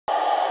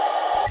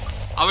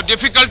Our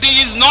difficulty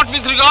is not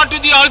with regard to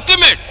the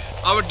ultimate.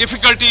 Our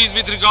difficulty is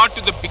with regard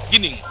to the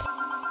beginning.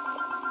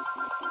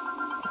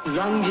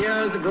 Long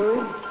years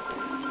ago,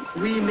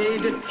 we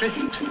made a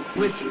tryst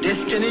with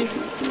destiny,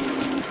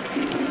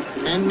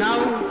 and now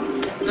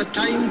the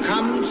time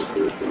comes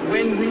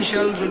when we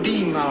shall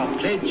redeem our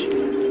pledge.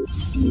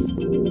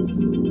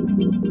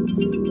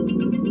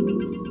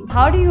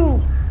 How do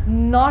you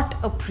not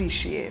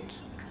appreciate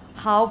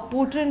how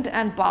potent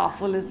and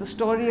powerful is the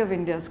story of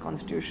India's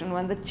constitution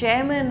when the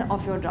chairman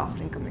of your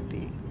drafting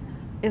committee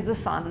is the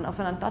son of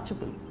an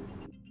untouchable?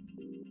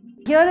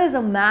 Here is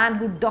a man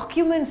who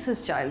documents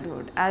his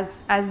childhood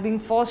as being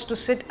forced to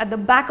sit at the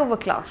back of a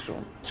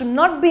classroom, to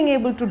not being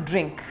able to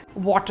drink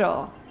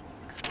water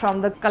from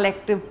the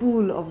collective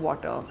pool of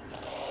water.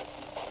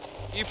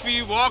 If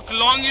we walk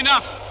long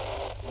enough,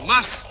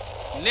 must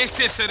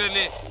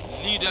necessarily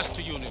lead us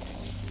to unity.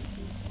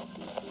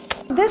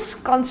 This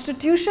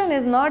constitution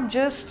is not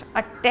just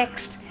a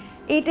text,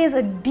 it is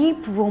a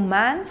deep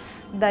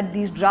romance that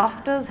these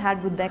drafters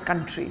had with their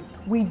country.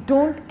 We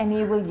don't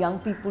enable young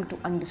people to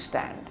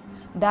understand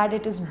that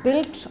it is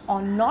built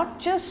on not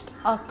just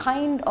a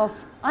kind of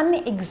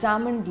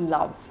unexamined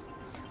love,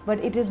 but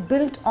it is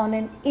built on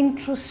an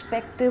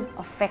introspective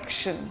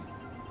affection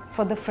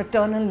for the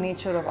fraternal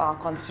nature of our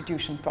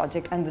constitution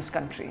project and this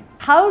country.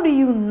 How do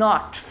you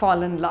not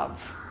fall in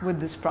love with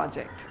this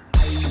project?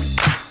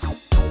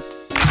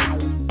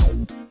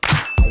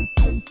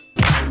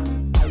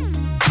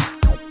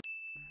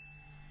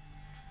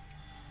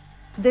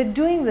 They're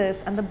doing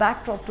this, and the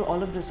backdrop to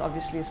all of this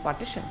obviously is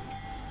partition.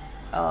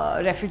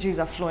 Refugees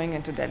are flowing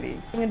into Delhi,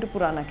 into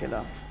Purana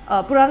Killa.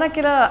 Purana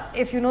Killa,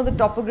 if you know the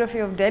topography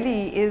of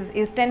Delhi,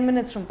 is 10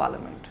 minutes from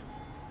Parliament.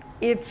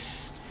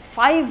 It's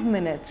 5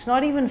 minutes,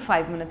 not even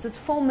 5 minutes, it's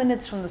 4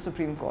 minutes from the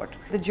Supreme Court.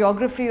 The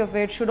geography of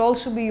it should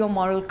also be your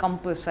moral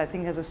compass, I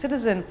think, as a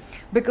citizen,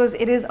 because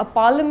it is a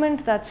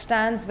parliament that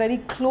stands very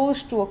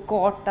close to a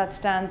court, that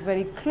stands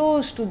very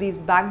close to these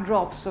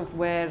backdrops of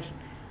where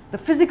the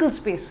physical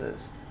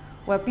spaces,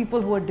 where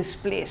people who are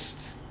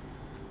displaced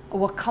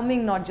were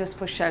coming not just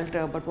for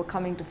shelter, but were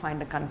coming to find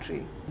a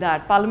country.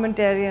 That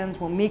parliamentarians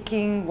were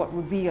making what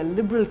would be a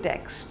liberal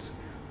text,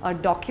 a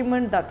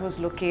document that was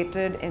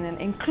located in an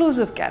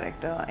inclusive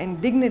character,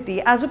 in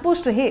dignity, as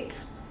opposed to hate.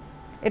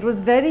 It was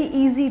very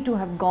easy to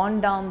have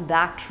gone down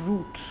that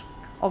route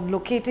of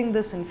locating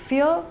this in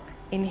fear,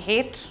 in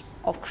hate,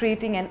 of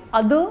creating an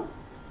other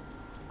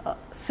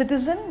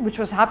citizen, which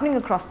was happening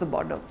across the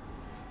border,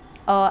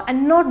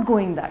 and not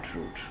going that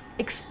route,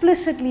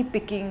 explicitly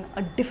picking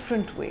a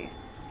different way.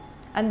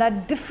 And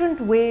that different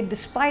way,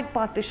 despite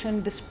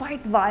partition,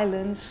 despite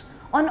violence,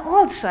 on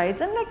all sides,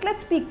 and like,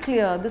 let's be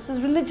clear, this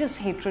is religious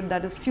hatred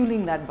that is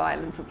fueling that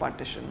violence of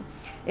partition.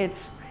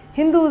 It's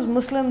Hindus,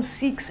 Muslims,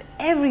 Sikhs,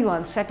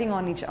 everyone setting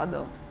on each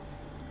other,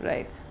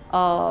 right?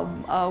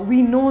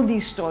 We know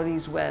these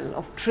stories well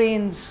of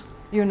trains,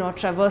 you know,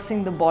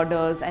 traversing the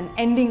borders and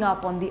ending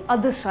up on the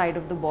other side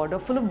of the border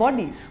full of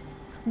bodies,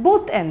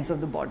 both ends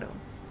of the border.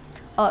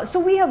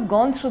 So we have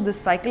gone through this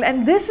cycle,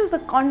 and this is the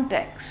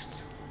context.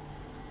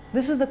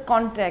 This is the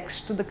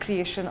context to the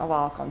creation of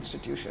our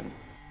constitution.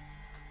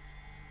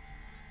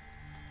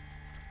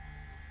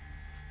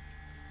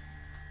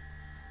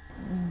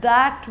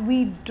 That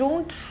we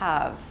don't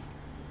have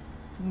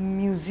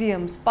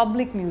museums,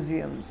 public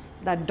museums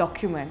that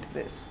document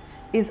this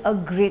is a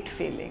great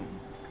failing,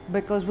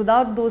 because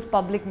without those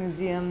public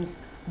museums,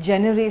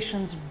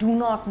 generations do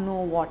not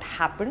know what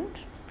happened,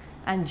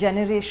 and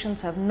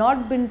generations have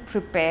not been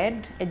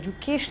prepared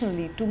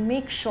educationally to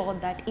make sure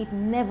that it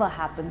never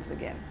happens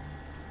again.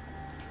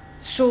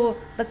 So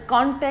the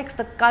context,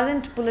 the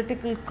current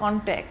political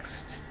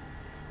context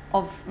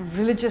of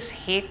religious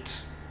hate,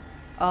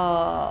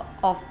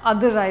 of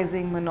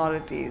otherizing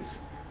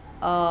minorities,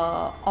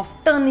 of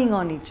turning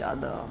on each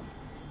other,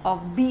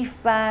 of beef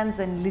bans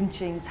and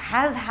lynchings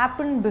has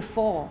happened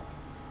before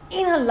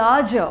in a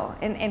larger,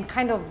 in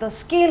kind of, the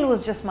scale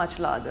was just much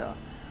larger.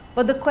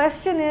 But the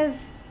question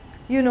is,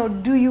 you know,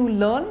 do you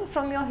learn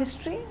from your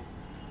history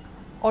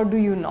or do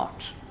you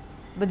not?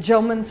 The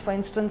Germans, for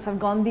instance, have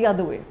gone the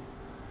other way.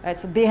 Right,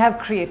 so they have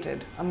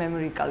created a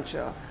memory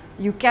culture.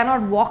 You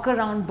cannot walk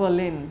around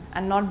Berlin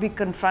and not be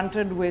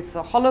confronted with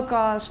the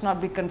Holocaust,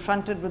 not be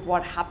confronted with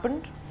what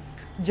happened.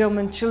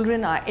 German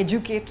children are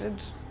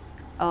educated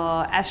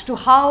as to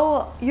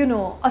how, you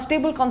know, a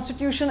stable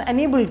constitution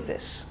enabled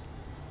this.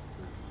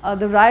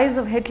 The rise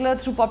of Hitler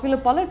through popular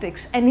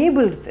politics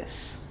enabled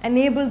this,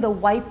 enabled the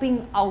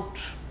wiping out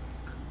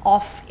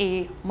of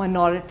a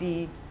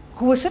minority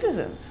who were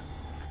citizens,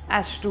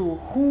 as to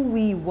who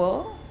we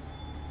were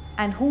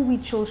and who we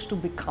chose to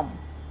become.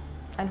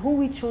 And who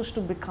we chose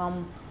to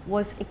become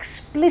was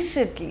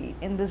explicitly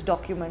in this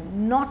document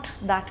not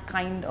that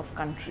kind of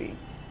country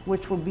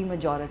which would be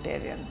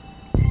majoritarian.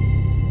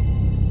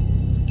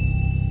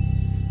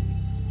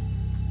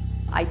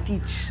 I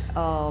teach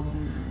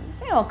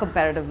you know, a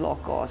comparative law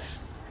course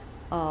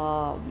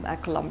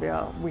at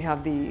Columbia. We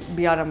have the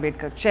B.R.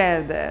 Ambedkar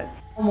chair there.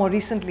 More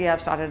recently,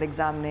 I've started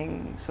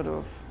examining sort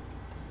of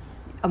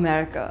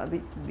America,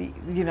 the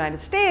United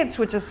States,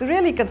 which is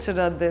really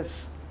considered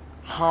this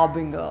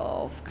harbinger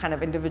of kind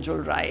of individual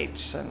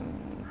rights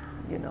and,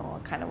 you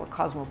know, kind of a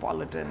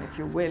cosmopolitan, if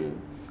you will,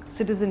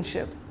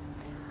 citizenship.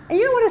 And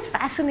you know what is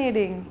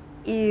fascinating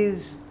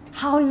is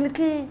how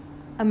little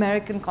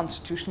American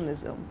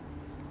constitutionalism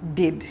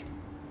did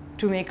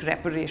to make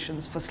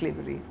reparations for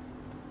slavery,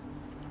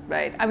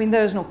 right? I mean,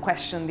 there is no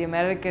question the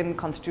American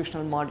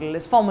constitutional model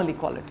is formal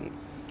equality.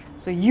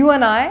 So you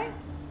and I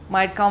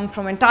might come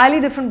from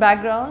entirely different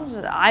backgrounds.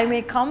 I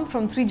may come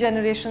from 3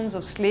 generations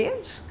of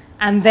slaves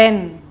and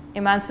then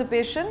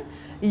emancipation.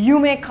 You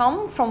may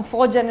come from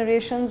 4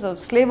 generations of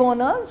slave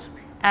owners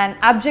and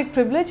abject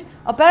privilege.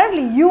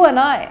 Apparently, you and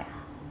I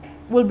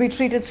will be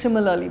treated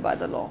similarly by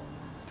the law.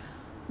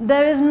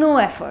 There is no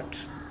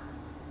effort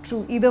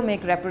to either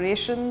make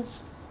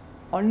reparations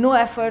or no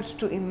effort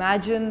to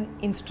imagine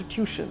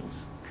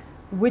institutions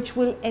which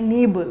will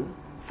enable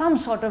some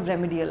sort of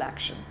remedial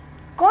action.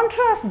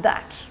 Contrast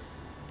that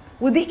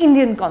with the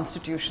Indian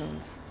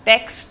constitution's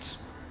text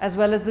as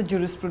well as the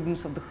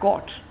jurisprudence of the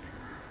court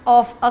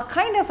of a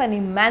kind of an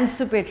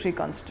emancipatory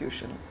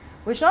constitution,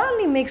 which not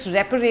only makes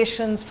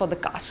reparations for the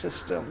caste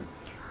system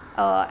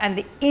and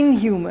the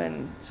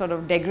inhuman sort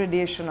of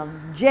degradation of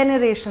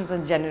generations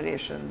and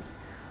generations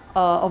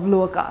of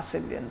lower caste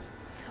Indians,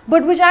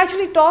 but which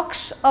actually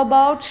talks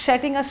about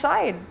setting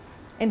aside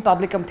in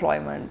public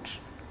employment,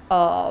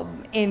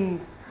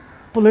 in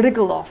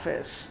political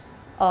office,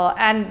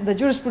 and the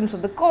jurisprudence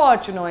of the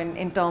court, you know,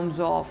 in terms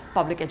of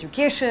public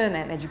education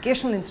and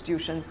educational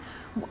institutions,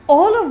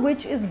 all of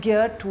which is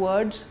geared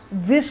towards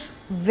this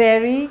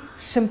very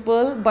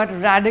simple but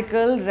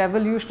radical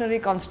revolutionary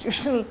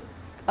constitutional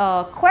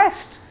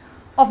quest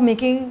of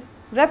making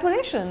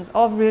reparations,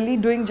 of really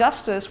doing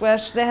justice where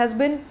there has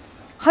been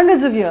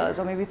hundreds of years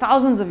or maybe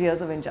thousands of years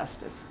of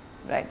injustice,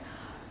 right?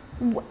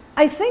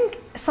 I think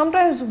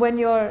sometimes when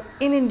you're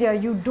in India,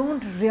 you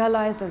don't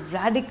realize the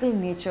radical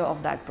nature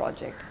of that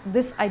project.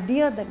 This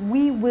idea that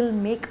we will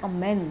make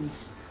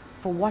amends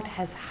for what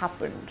has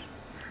happened,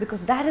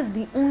 because that is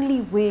the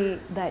only way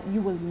that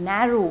you will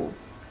narrow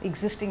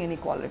existing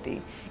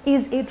inequality,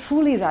 is a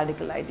truly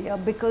radical idea,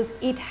 because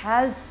it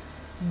has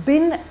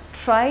been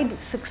tried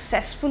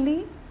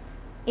successfully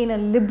in a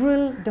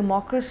liberal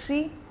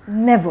democracy.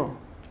 Never.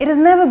 It has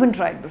never been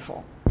tried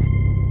before.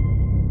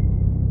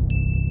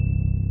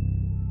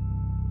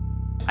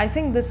 I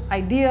think this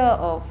idea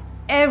of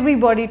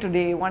everybody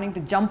today wanting to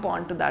jump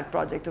onto that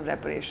project of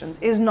reparations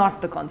is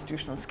not the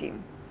constitutional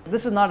scheme.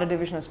 This is not a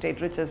division of state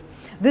riches.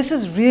 This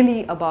is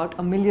really about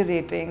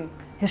ameliorating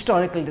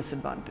historical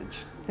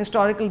disadvantage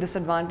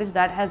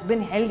that has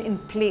been held in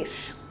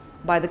place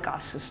by the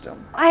caste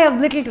system. I have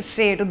little to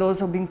say to those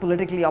who are being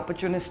politically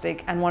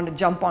opportunistic and want to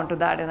jump onto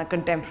that in a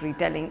contemporary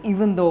telling,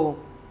 even though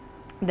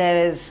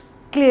there is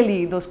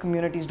clearly those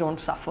communities don't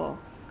suffer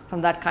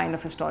from that kind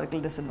of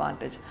historical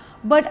disadvantage.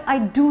 But I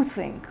do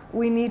think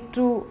we need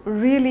to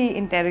really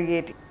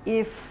interrogate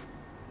if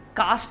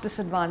caste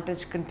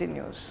disadvantage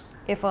continues.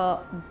 If a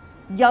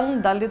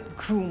young Dalit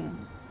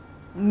groom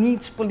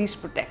needs police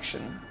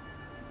protection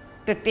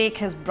to take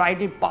his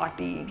bridal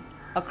party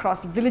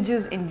across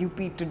villages in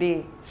UP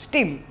today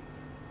still,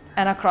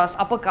 and across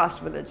upper caste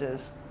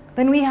villages,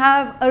 then we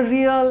have a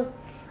real,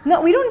 no,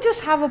 we don't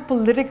just have a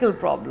political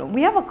problem,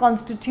 we have a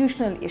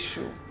constitutional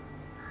issue,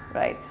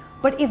 right?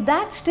 But if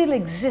that still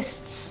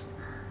exists,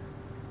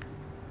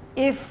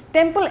 if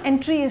temple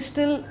entry is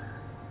still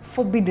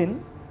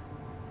forbidden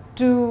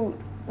to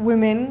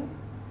women,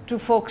 to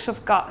folks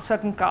of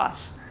certain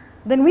castes,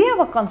 then we have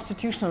a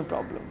constitutional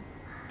problem.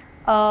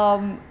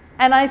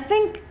 And I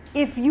think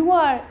if you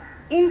are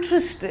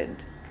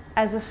interested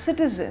as a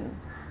citizen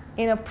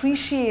in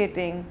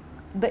appreciating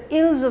the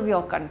ills of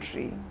your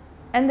country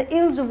and the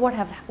ills of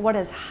what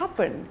has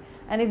happened,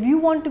 and if you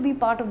want to be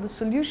part of the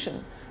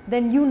solution,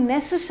 then you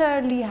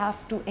necessarily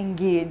have to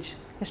engage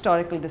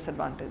historical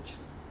disadvantage.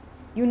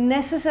 You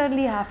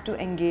necessarily have to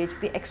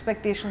engage the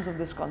expectations of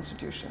this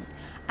constitution.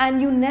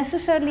 And you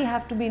necessarily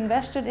have to be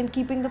invested in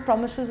keeping the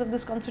promises of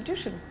this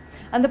constitution.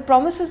 And the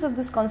promises of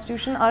this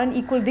constitution are an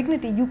equal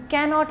dignity. You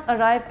cannot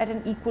arrive at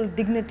an equal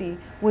dignity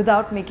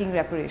without making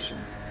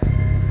reparations.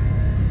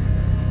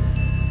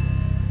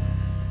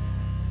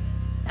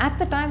 At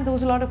the time, there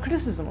was a lot of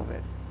criticism of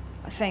it,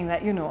 saying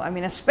that, you know, I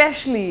mean,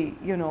 especially,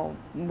 you know,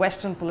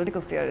 Western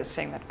political theorists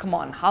saying that, come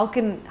on, how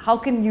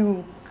can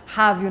you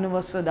have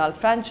universal adult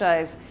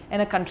franchise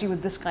in a country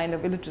with this kind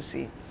of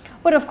illiteracy?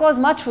 But of course,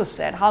 much was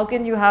said. How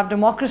can you have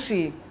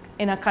democracy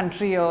in a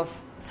country of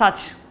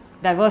such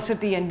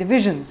diversity and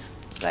divisions,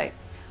 right?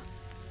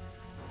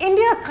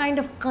 India kind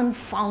of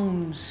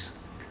confounds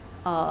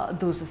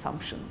those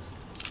assumptions,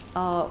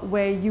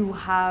 where you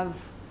have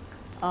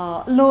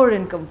lower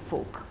income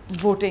folk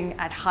voting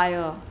at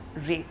higher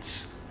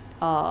rates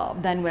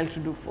than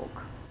well-to-do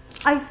folk.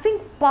 I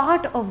think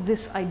part of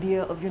this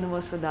idea of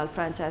universal adult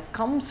franchise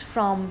comes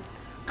from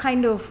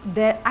kind of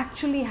there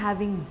actually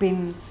having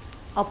been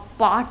a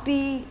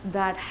party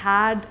that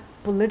had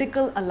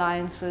political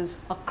alliances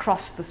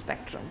across the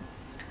spectrum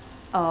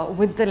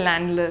with the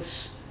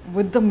landless,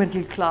 with the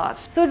middle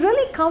class. So it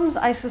really comes,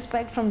 I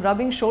suspect, from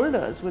rubbing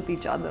shoulders with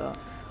each other,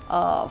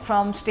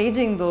 from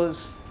staging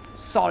those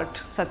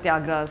salt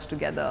satyagrahas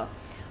together,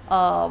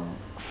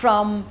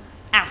 from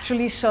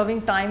actually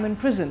serving time in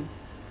prison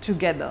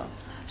together.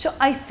 So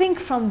I think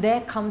from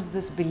there comes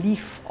this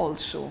belief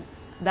also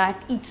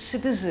that each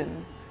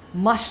citizen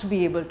must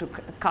be able to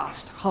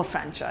cast her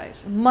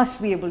franchise,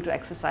 must be able to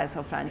exercise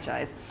her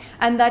franchise,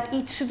 and that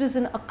each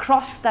citizen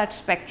across that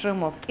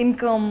spectrum of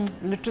income,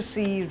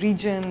 literacy,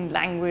 region,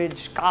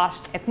 language,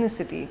 caste,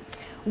 ethnicity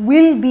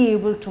will be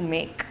able to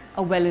make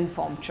a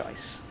well-informed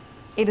choice.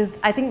 It is,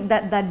 I think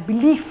that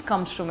belief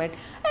comes from it,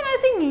 and I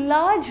think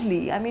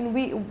largely, I mean,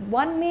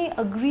 one may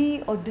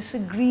agree or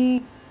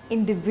disagree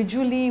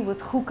individually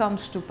with who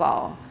comes to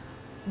power,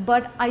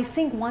 but I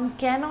think one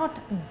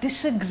cannot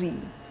disagree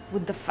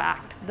with the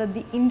fact that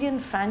the Indian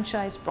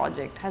franchise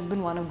project has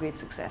been one of great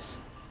success.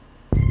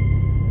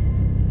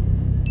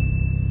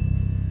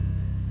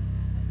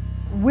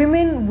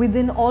 Women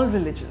within all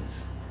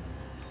religions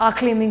are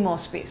claiming more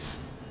space.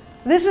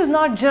 This is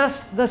not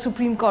just the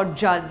Supreme Court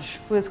judge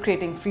who is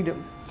creating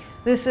freedom.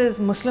 This is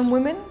Muslim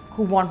women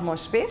who want more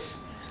space.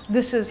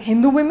 This is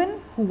Hindu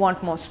women who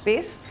want more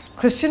space.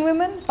 Christian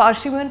women,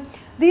 Parsi women.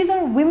 These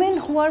are women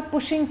who are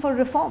pushing for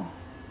reform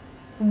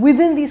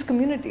within these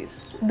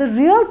communities. The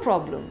real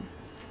problem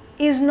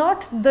is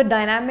not the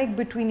dynamic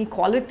between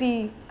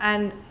equality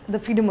and the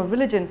freedom of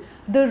religion.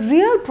 The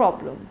real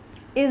problem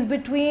is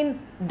between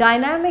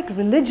dynamic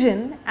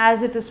religion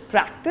as it is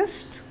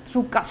practiced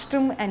through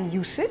custom and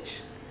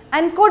usage,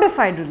 and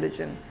codified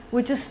religion,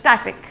 which is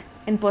static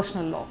in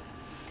personal law.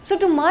 So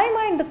to my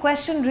mind, the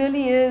question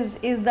really is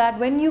that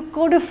when you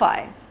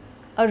codify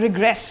a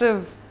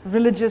regressive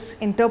religious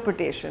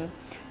interpretation,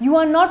 you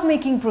are not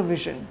making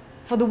provision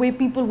for the way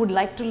people would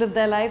like to live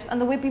their lives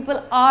and the way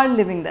people are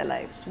living their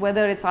lives,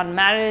 whether it's on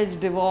marriage,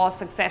 divorce,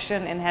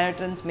 succession,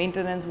 inheritance,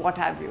 maintenance, what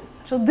have you.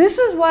 So this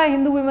is why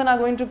Hindu women are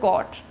going to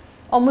court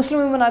or Muslim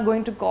women are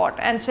going to court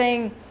and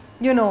saying,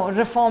 you know,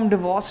 reform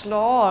divorce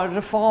law or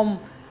reform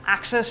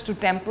access to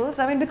temples.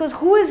 I mean, because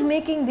who is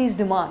making these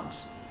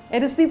demands?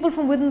 It is people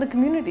from within the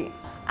community.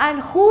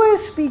 And who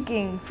is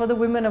speaking for the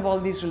women of all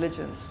these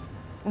religions?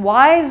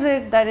 Why is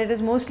it that it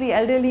is mostly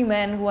elderly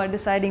men who are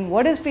deciding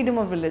what is freedom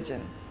of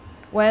religion,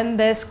 when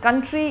this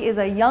country is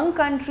a young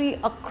country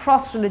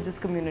across religious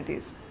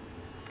communities?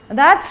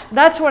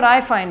 That's what I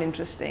find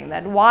interesting,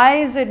 that why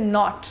is it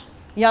not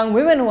young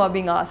women who are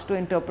being asked to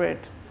interpret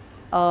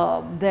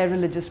their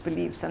religious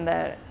beliefs and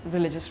their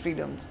religious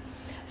freedoms?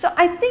 So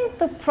I think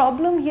the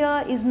problem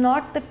here is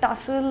not the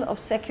tussle of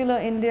secular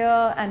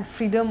India and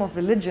freedom of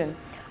religion.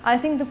 I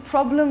think the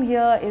problem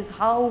here is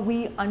how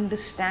we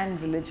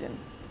understand religion.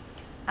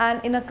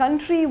 And in a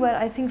country where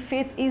I think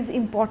faith is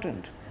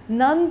important,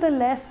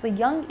 nonetheless, the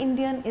young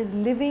Indian is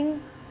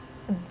living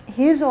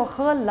his or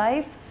her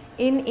life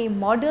in a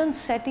modern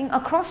setting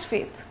across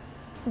faith.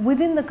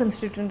 Within the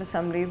Constituent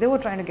Assembly, they were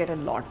trying to get a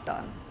lot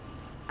done.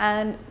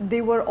 And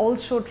they were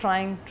also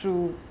trying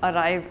to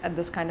arrive at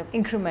this kind of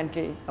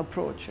incremental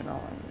approach, you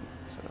know. And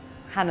sort of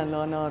Hannah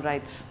Lerner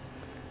writes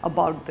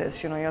about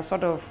this, you know, you're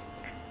sort of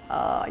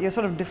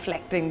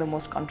deflecting the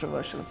most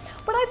controversial.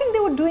 But I think they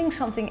were doing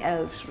something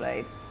else,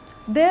 right?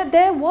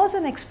 There was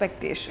an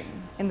expectation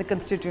in the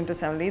Constituent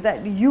Assembly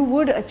that you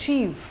would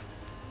achieve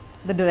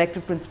the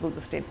directive principles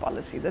of state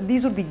policy, that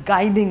these would be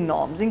guiding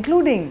norms,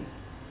 including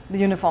the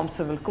Uniform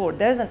Civil Code.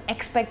 There is an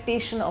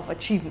expectation of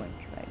achievement.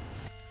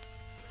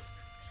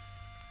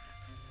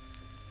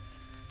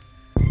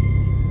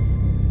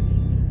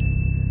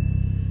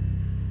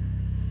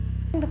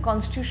 The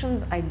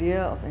Constitution's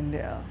idea of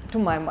India, to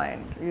my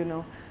mind, you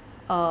know,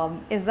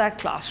 is that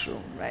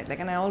classroom, right? Like,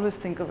 and I always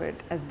think of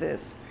it as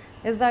this,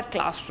 is that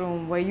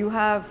classroom where you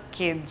have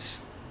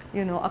kids,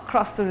 you know,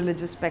 across the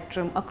religious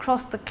spectrum,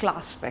 across the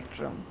class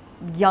spectrum,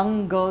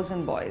 young girls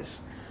and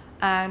boys,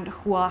 and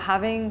who are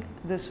having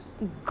this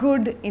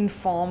good,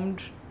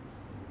 informed,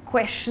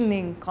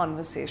 questioning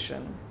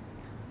conversation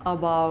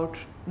about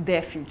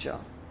their future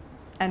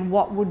and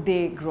what would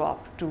they grow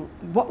up to,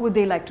 what would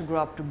they like to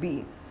grow up to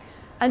be.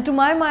 And to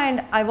my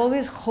mind, I've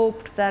always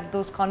hoped that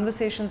those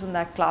conversations in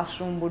that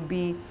classroom would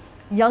be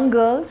young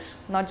girls,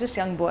 not just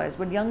young boys,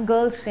 but young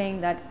girls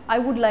saying that I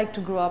would like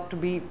to grow up to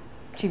be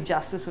Chief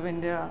Justice of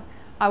India,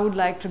 I would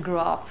like to grow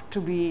up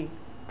to be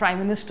Prime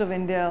Minister of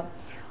India,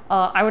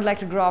 I would like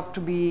to grow up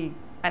to be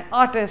an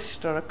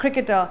artist or a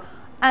cricketer,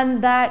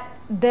 and that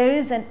there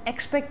is an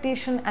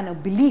expectation and a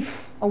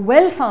belief, a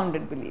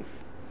well-founded belief,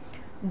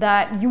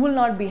 that you will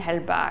not be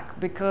held back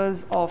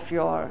because of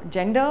your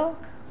gender,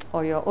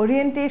 or your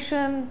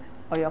orientation,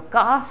 or your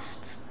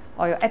caste,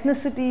 or your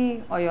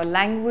ethnicity, or your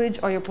language,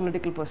 or your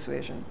political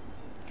persuasion.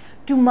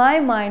 To my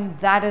mind,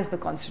 that is the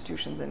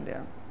Constitution's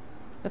India.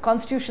 The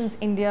Constitution's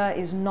India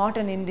is not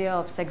an India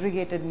of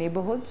segregated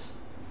neighborhoods.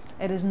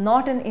 It is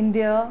not an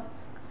India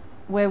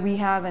where we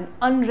have an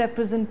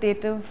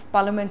unrepresentative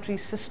parliamentary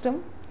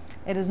system.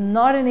 It is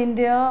not an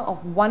India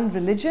of one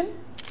religion.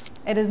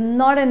 It is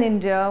not an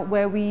India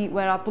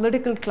where our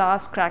political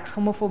class cracks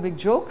homophobic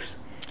jokes.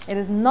 It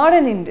is not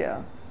an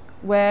India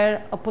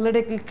where a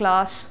political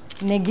class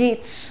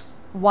negates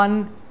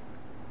one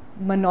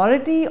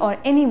minority or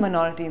any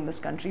minority in this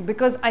country,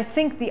 because I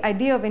think the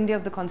idea of India,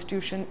 of the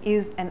constitution,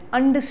 is an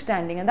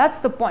understanding, and that's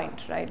the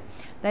point, right?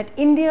 That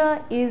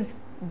India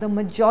is, the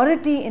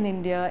majority in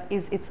India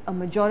is, it's a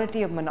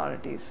majority of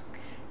minorities.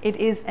 It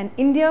is an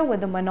India where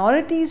the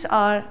minorities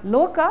are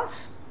lower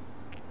caste,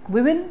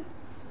 women,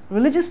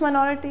 religious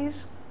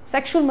minorities,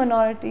 sexual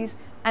minorities,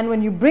 and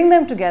when you bring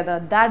them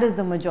together, that is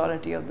the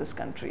majority of this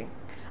country.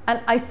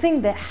 And I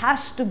think there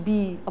has to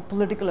be a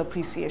political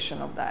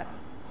appreciation of that,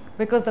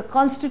 because the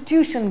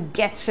constitution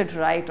gets it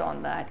right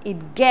on that.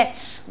 It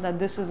gets that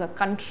this is a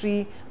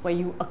country where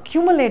you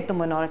accumulate the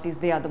minorities,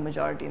 they are the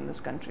majority in this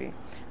country,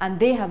 and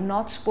they have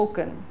not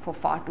spoken for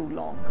far too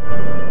long.